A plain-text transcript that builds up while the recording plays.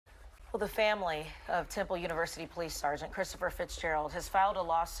Well, the family of Temple University Police Sgt. Christopher Fitzgerald has filed a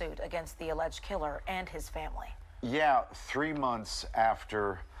lawsuit against the alleged killer and his family. Yeah, 3 months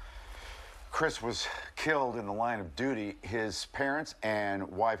after Chris was killed in the line of duty, his parents and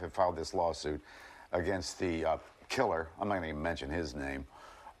wife have filed this lawsuit against the killer. I'm not going to even mention his name.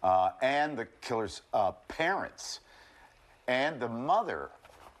 And the killer's parents and the mother's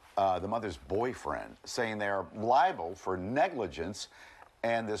boyfriend, saying they are liable for negligence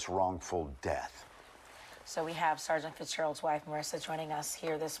and this wrongful death. So we have Sergeant Fitzgerald's wife, Marissa, joining us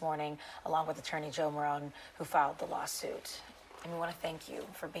here this morning, along with attorney Joe Marrone, who filed the lawsuit. And we want to thank you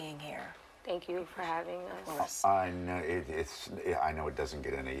for being here. Thank you for having us. I know I know it doesn't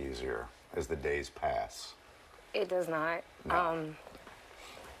get any easier as the days pass. It does not. No.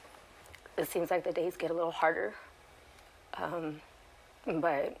 It seems like the days get a little harder,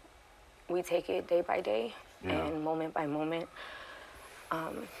 but we take it day by day and moment by moment.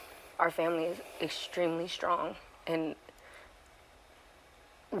 Our family is extremely strong, and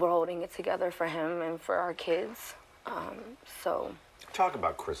we're holding it together for him and for our kids. So talk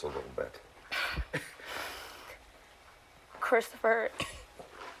about Chris a little bit. Christopher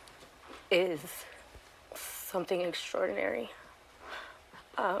is something extraordinary.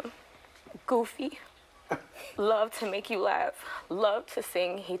 Goofy, loved to make you laugh, loved to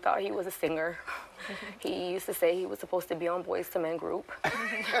sing. He thought he was a singer. He used to say he was supposed to be on Boys to Men group.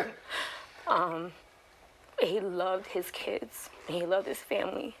 He loved his kids. He loved his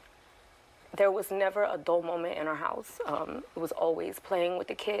family. There was never a dull moment in our house. It was always playing with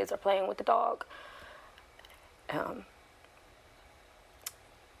the kids or playing with the dog.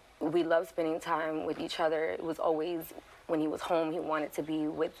 We loved spending time with each other. It was always, when he was home, he wanted to be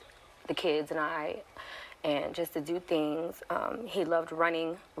with the kids and I, and just to do things. He loved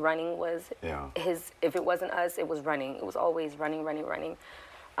running. Running was his, if it wasn't us, it was running. It was always running, running, running.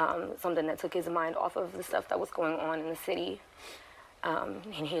 Something that took his mind off of the stuff that was going on in the city. And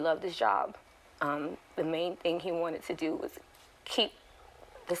he loved his job. The main thing he wanted to do was keep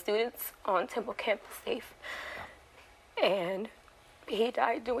the students on Temple campus safe. And he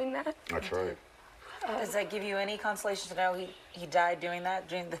died doing that. That's right. Does that give you any consolation to know he died doing that,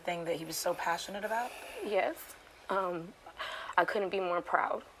 doing the thing that he was so passionate about? Yes. I couldn't be more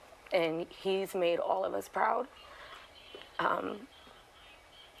proud. And he's made all of us proud.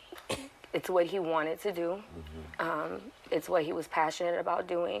 It's what he wanted to do. It's what he was passionate about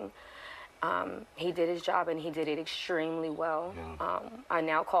doing. He did his job, and he did it extremely well. I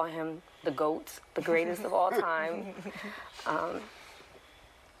now call him the GOAT, the greatest of all time.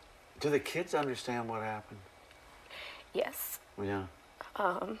 Do the kids understand what happened? Yes. Yeah.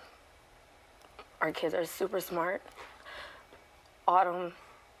 Our kids are super smart. Autumn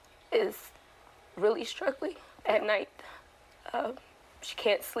is really struggling at night. She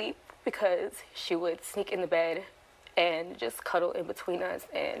can't sleep because she would sneak in the bed and just cuddle in between us,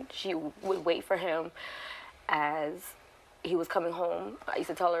 and she would wait for him as he was coming home. I used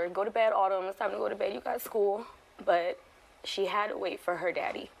to tell her, go to bed, Autumn, it's time to go to bed, you got school. But she had to wait for her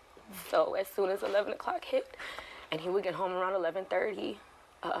daddy. So as soon as 11 o'clock hit, and he would get home around 11:30,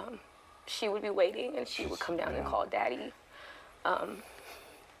 she would be waiting, and she would come down and call daddy.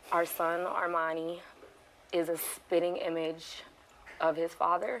 Our son, Armani, is a spitting image of his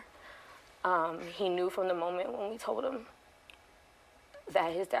father. He knew from the moment when we told him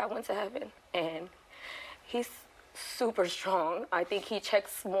that his dad went to heaven, and he's super strong. I think he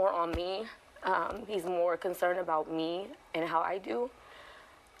checks more on me. He's more concerned about me and how I do.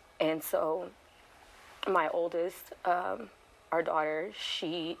 And so my oldest, our daughter,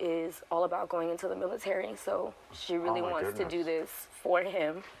 she is all about going into the military, so she really wants to do this for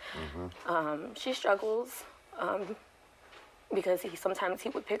him. She struggles because sometimes he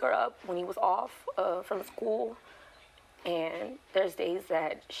would pick her up when he was off from school, and there's days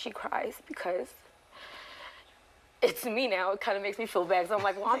that she cries because it's me now. It kind of makes me feel bad, so I'm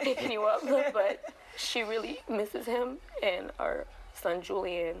like, well, I'm picking you up. But she really misses him, and our son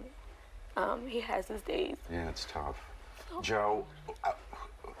Julian, he has his days. Yeah, it's tough. Joe,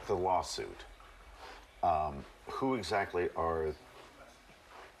 the lawsuit, who exactly are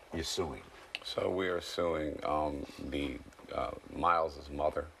you suing? So we are suing Miles'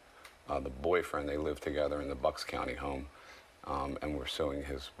 mother, the boyfriend. They live together in the Bucks County home, and we're suing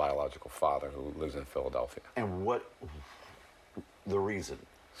his biological father, who lives in Philadelphia. And what the reason?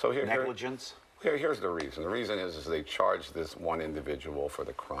 So negligence? Here's the reason. The reason is they charged this one individual for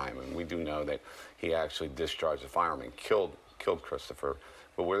the crime, and we do know that he actually discharged the firearm and killed Christopher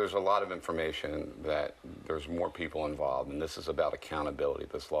But where there's a lot of information that there's more people involved, and this is about accountability,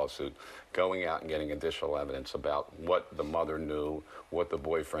 this lawsuit, going out and getting additional evidence about what the mother knew, what the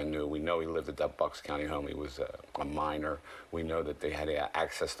boyfriend knew. We know he lived at that Bucks County home. He was a minor. We know that they had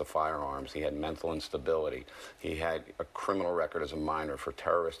access to firearms. He had mental instability. He had a criminal record as a minor for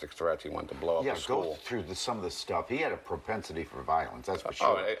terroristic threats. He wanted to blow up a school. Go through some of the stuff. He had a propensity for violence, that's for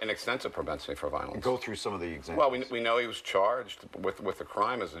sure. Oh, an extensive propensity for violence. Go through some of the examples. Well, we know he was charged with a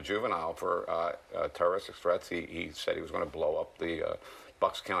crime as a juvenile for terroristic threats. He said he was going to blow up the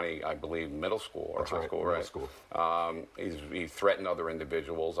Bucks County, I believe, middle school or high school, right? Middle school. He threatened other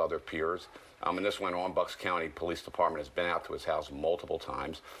individuals, other peers. And this went on. Bucks County Police Department has been out to his house multiple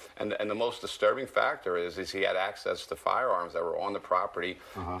times. And the most disturbing factor is he had access to firearms that were on the property.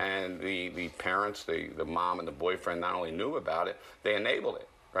 And the parents, the mom and the boyfriend not only knew about it, they enabled it.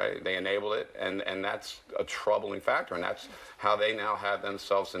 Right? They enabled it, and that's a troubling factor, and that's how they now have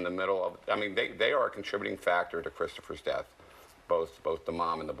themselves in the middle of, I mean, they are a contributing factor to Christopher's death, both the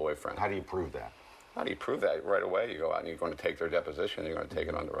mom and the boyfriend. How do you prove that? How do you prove that? Right away, you go out and you're going to take their deposition, you're going to take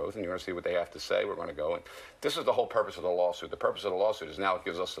it under oath, and you're going to see what they have to say. We're going to go, and this is the whole purpose of the lawsuit. The purpose of the lawsuit is now it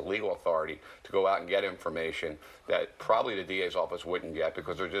gives us the legal authority to go out and get information that probably the DA's office wouldn't get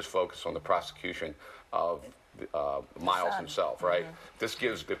because they're just focused on the prosecution of Miles himself, right? This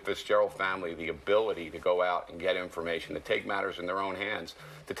gives the Fitzgerald family the ability to go out and get information, to take matters in their own hands,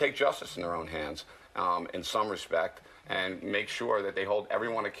 to take justice in their own hands in some respect, and make sure that they hold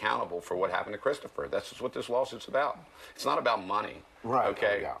everyone accountable for what happened to Christopher. That's just what this lawsuit's about. It's not about money. Right.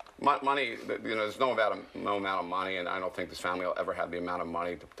 Okay. Yeah. Money, there's no amount of money, and I don't think this family will ever have the amount of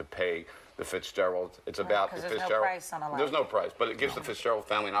money to pay the Fitzgerald. It's about the Fitzgerald. There's no price on a life. There's no price, but it gives the Fitzgerald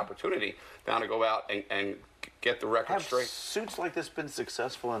family an opportunity now to go out and get the record Have straight. suits like this been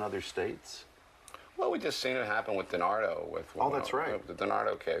successful in other states? Well, we just seen it happen with DiNardo. That's right. The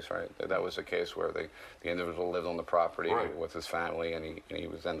DiNardo case, right? That was a case where the individual lived on the property with his family, and he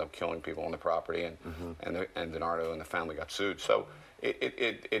was ended up killing people on the property, and DiNardo and the family got sued. So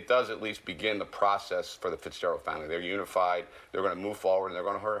it does at least begin the process for the Fitzgerald family. They're unified. They're going to move forward, and they're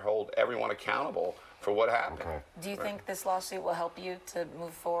going to hold everyone accountable for what happened. Okay. Do you think this lawsuit will help you to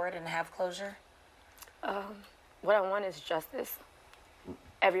move forward and have closure? What I want is justice.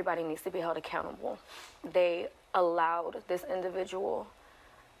 Everybody needs to be held accountable. They allowed this individual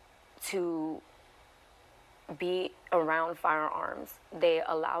to be around firearms. They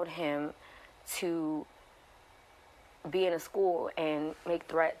allowed him to be in a school and make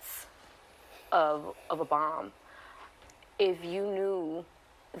threats of a bomb. If you knew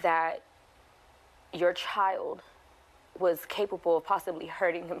that your child was capable of possibly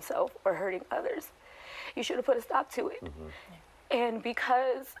hurting himself or hurting others, you should have put a stop to it. And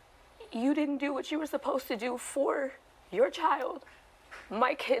because you didn't do what you were supposed to do for your child,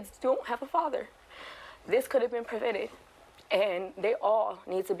 my kids don't have a father. This could have been prevented. And they all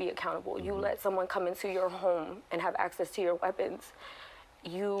need to be accountable. You let someone come into your home and have access to your weapons.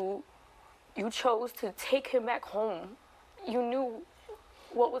 You chose to take him back home. You knew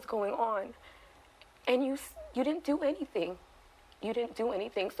what was going on. And you didn't do anything. You didn't do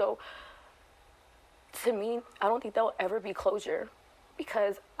anything. So to me, I don't think there'll ever be closure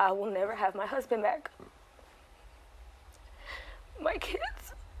because I will never have my husband back. My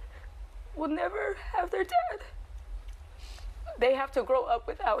kids will never have their dad. They have to grow up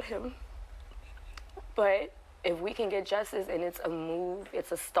without him. But if we can get justice and it's a move,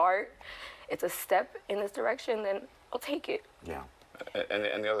 it's a start, it's a step in this direction, then I'll take it. Yeah.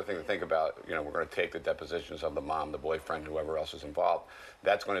 And the other thing to think about, we're going to take the depositions of the mom, the boyfriend, whoever else is involved.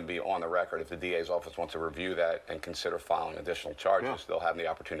 That's going to be on the record. If the DA's office wants to review that and consider filing additional charges, they'll have the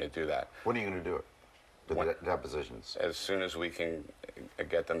opportunity to do that. When are you going to do it? The depositions? As soon as we can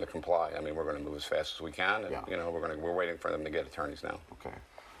get them to comply. I mean, we're going to move as fast as we can, and we're waiting for them to get attorneys now. Okay.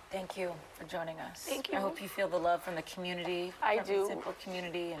 Thank you for joining us. Thank you. I hope you feel the love from the community. I from do. The Temple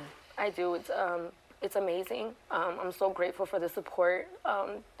community. And I do. It's amazing. I'm so grateful for the support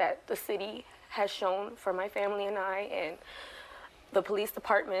that the city has shown for my family and I, and the police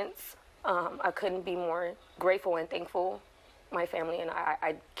departments. I couldn't be more grateful and thankful. My family and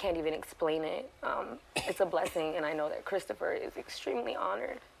I can't even explain it. It's a blessing, and I know that Christopher is extremely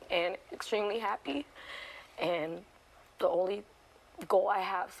honored and extremely happy. And the only goal I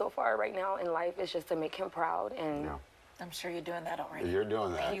have so far right now in life is just to make him proud. And I'm sure you're doing that already. You're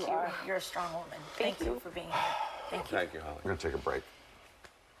doing that. You are. You're a strong woman. Thank you for being here. Thank you. Thank you, Holly. We're going to take a break.